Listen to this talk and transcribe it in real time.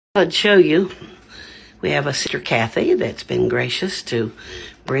I'd show you, we have a Sister Kathy that's been gracious to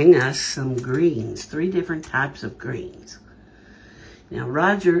bring us some greens, 3 different types of greens. Now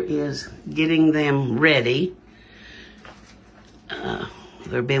Roger is getting them ready.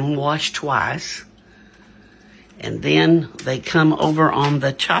 They've been washed twice. And then they come over on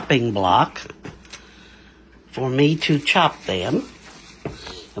the chopping block for me to chop them.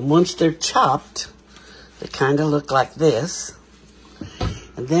 And once they're chopped, they kind of look like this.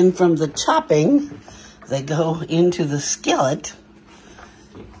 And then from the chopping, they go into the skillet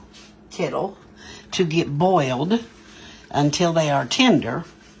kettle to get boiled until they are tender.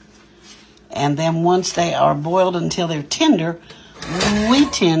 And then once they are boiled until they're tender, we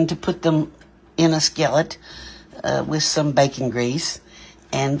tend to put them in a skillet with some bacon grease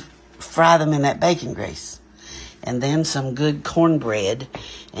and fry them in that bacon grease. And then some good cornbread,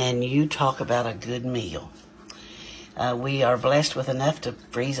 and you talk about a good meal. We are blessed with enough to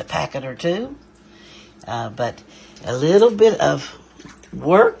freeze a packet or 2, but a little bit of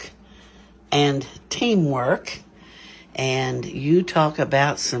work and teamwork, and you talk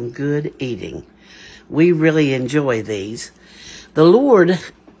about some good eating. We really enjoy these. The Lord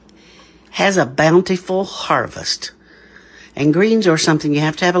has a bountiful harvest, and greens are something you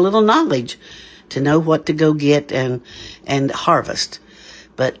have to have a little knowledge to know what to go get and harvest.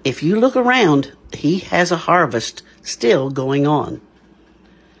 But if you look around, He has a harvest still going on.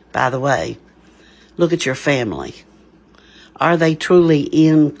 By the way, look at your family. Are they truly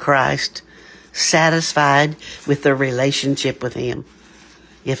in Christ, satisfied with their relationship with Him?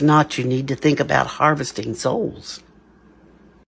 If not, you need to think about harvesting souls.